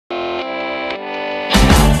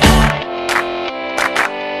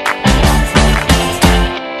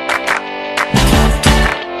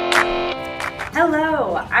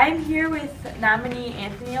nominee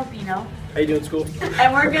Anthony Albino. How you doing, school?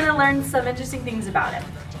 And we're going to learn some interesting things about him.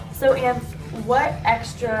 So, Anth, what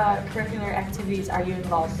extracurricular activities are you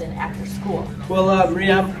involved in after school? Well,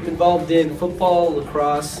 Maria, I'm involved in football,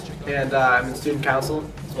 lacrosse, and I'm in student council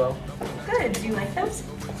as well. Good. Do you like those?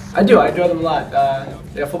 I do. I enjoy them a lot.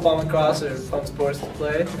 Yeah, football and lacrosse are fun sports to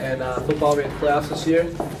play, and football we had playoffs this year.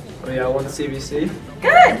 I won the CBC.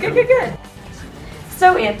 Good.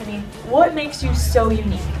 So, Anthony, what makes you so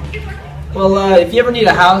unique? Well, if you ever need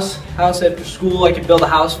a house after school, I can build a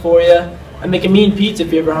house for you. I make a mean pizza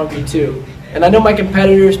if you're ever hungry too. And I know my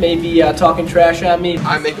competitors may be talking trash on me.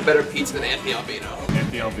 I make a better pizza than Anthony Albino.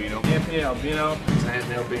 Anthony Albino. Anthony Albino. It's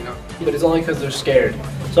Anthony Albino. But it's only because they're scared.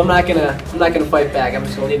 So I'm not gonna fight back. I'm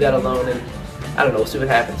just gonna leave that alone, and I don't know. We'll see what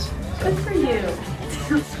happens. Good for you.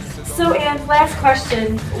 So, Anth, last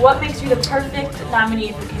question. What makes you the perfect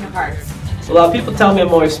nominee for King of Hearts? Well, people tell me I'm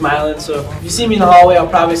always smiling, so if you see me in the hallway, I'll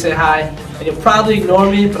probably say hi, and you'll probably ignore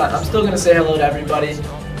me, but I'm still gonna say hello to everybody.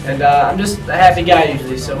 And I'm just a happy guy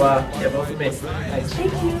usually, so yeah, vote for me. Thanks.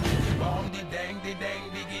 Thank you.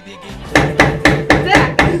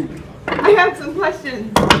 Zach, I have some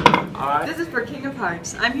questions. Alright. This is for King of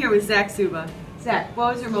Hearts. I'm here with Zach Suba. Zach,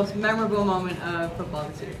 what was your most memorable moment of football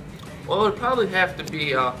this year? Well, it would probably have to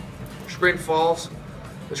be Scranton Falls.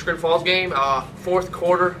 The Scranton Falls game, fourth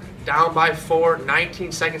quarter, down by 4,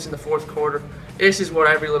 19 seconds in the fourth quarter. This is what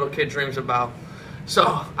every little kid dreams about.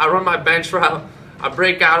 So I run my bench route. I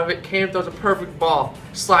break out of it, Cam throws a perfect ball,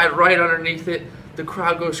 slide right underneath it, the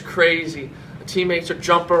crowd goes crazy, the teammates are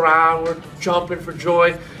jumping around, we're jumping for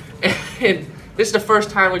joy, and this is the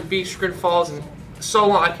first time we beat Scranton Falls in so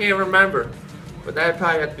long, I can't remember, but that'd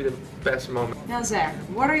probably have to be the best moment. Now Zach,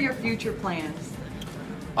 what are your future plans?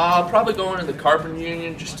 Probably going to the Carbon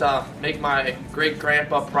Union, just to make my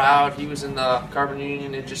great-grandpa proud. He was in the Carbon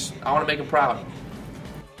Union, and I want to make him proud.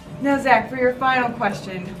 Now Zach, for your final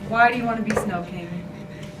question, why do you want to be Snow King?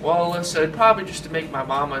 Well, listen, probably just to make my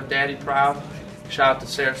mama and daddy proud. Shout out to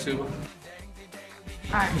Sarah Suba.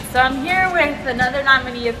 Alright, so I'm here with another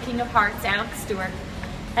nominee of King of Hearts, Alex Stewart,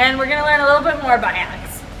 and we're going to learn a little bit more about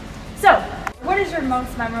Alex. So, what is your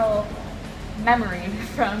most memorable memory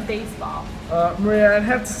from baseball? Maria, I'd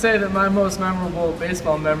have to say that my most memorable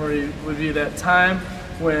baseball memory would be that time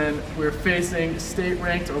when we were facing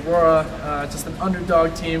state-ranked Aurora, just an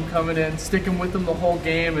underdog team coming in, sticking with them the whole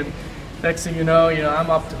game, and next thing you know,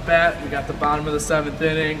 I'm up to bat. We got the bottom of the 7th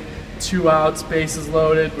inning, 2 outs, bases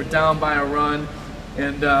loaded, we're down by a run,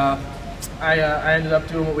 and I ended up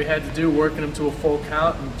doing what we had to do, working them to a full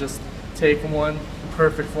count and just taking one,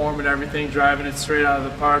 perfect form and everything, driving it straight out of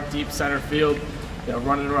the park, deep center field,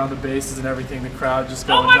 running around the bases and everything, the crowd just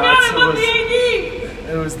going nuts. God, I love the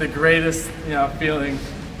AD! It was the greatest, feeling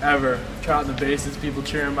ever. Trotting the bases, people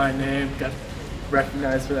cheering my name, got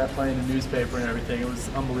recognized for that playing in the newspaper and everything. It was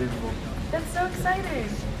unbelievable. That's so exciting.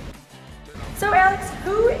 So Alex,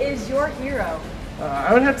 who is your hero?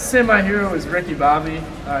 I would have to say my hero is Ricky Bobby.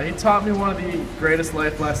 He taught me one of the greatest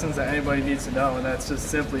life lessons that anybody needs to know, and that's just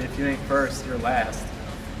simply, if you ain't first, you're last.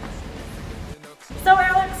 So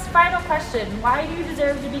Alex, final question. Why do you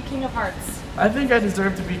deserve to be King of Hearts? I think I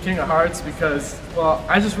deserve to be King of Hearts because, well,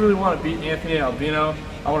 I just really want to beat Anthony Albino.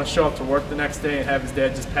 I want to show up to work the next day and have his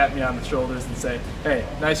dad just pat me on the shoulders and say, hey,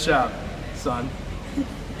 nice job, son.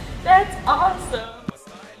 That's awesome.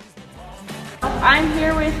 I'm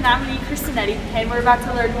here with nominee Chris Sinetti, and we're about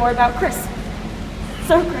to learn more about Chris.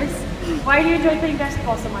 So Chris, why do you enjoy playing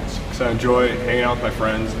basketball so much? So I enjoy hanging out with my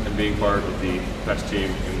friends and being part of the best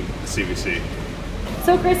team in the CVC.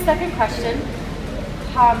 So Chris, second question.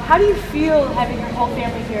 How do you feel having your whole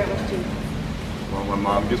family here at WGTV? Well, my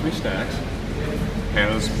mom gives me snacks.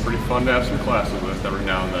 Hannah's pretty fun to have some classes with every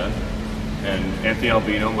now and then. And Anthony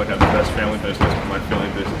Albino might have the best family business, but my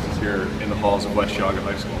family business is here in the halls of West Yaga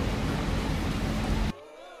High School.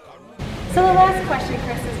 So the last question,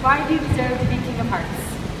 Chris, is why do you deserve to be King of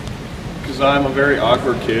Hearts? Because I'm a very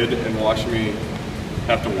awkward kid, and watching me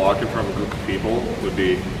have to walk in front of a group of people would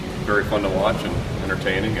be very fun to watch and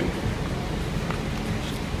entertaining and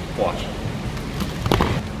watch.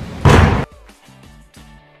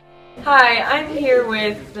 Hi, I'm here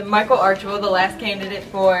with Michael Archibald, the last candidate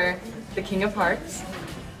for the King of Hearts.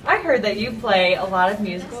 I heard that you play a lot of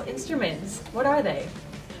musical instruments. What are they?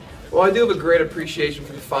 Well, I do have a great appreciation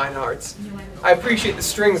for the fine arts. I appreciate the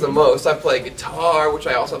strings the most. I play guitar, which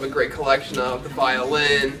I also have a great collection of, the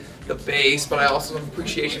violin, the bass, but I also have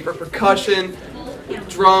appreciation for percussion,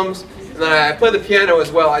 drums, and then I play the piano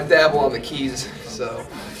as well. I dabble on the keys, so.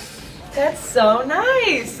 That's so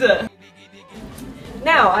nice!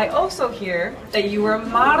 Now, I also hear that you were a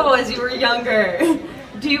model as you were younger.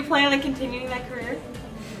 Do you plan on continuing that career?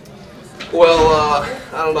 Well,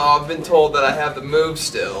 I don't know. I've been told that I have the move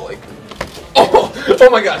still. Like, oh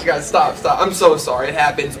my gosh, guys, stop. I'm so sorry. It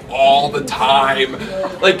happens all the time.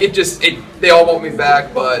 Like, they all want me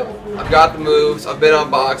back, but I've got the moves. I've been on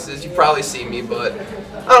boxes. You've probably seen me, but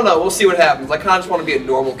I don't know. We'll see what happens. I kind of just want to be a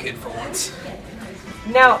normal kid for once.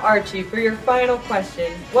 Now, Archie, for your final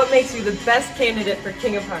question, what makes you the best candidate for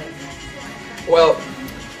King of Hearts? Well,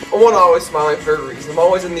 I'm always smiling for a reason. I'm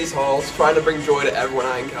always in these halls trying to bring joy to everyone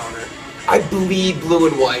I encounter. I bleed blue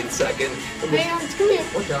and white second. Hey, come here.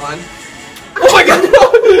 We're done. Oh my god,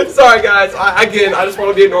 no! Sorry guys, I just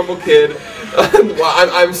want to be a normal kid.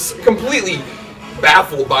 I'm completely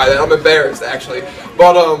baffled by that. I'm embarrassed actually.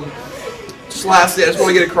 But just lastly, I just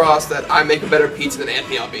want to get across that I make a better pizza than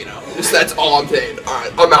Anthony Albino. Just that's all I'm saying.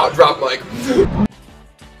 Alright, I'm out. Drop mic.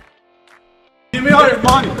 Give me all your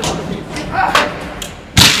money.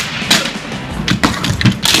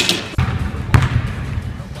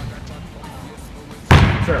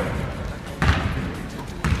 Sure.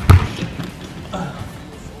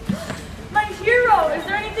 My hero, is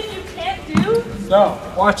there anything you can't do? No,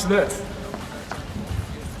 watch this.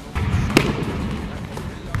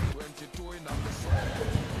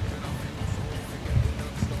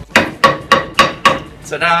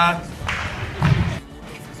 Ta-da!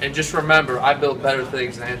 And just remember, I build better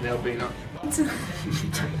things than Anthony Albino.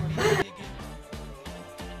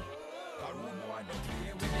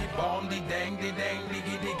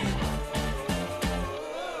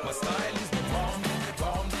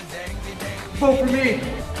 Vote for me.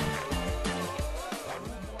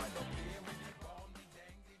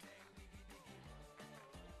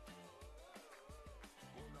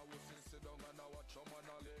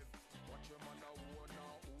 Watch your man a war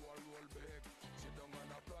now, who a roll big. Sit down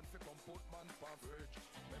and a plan fi come put man perfect.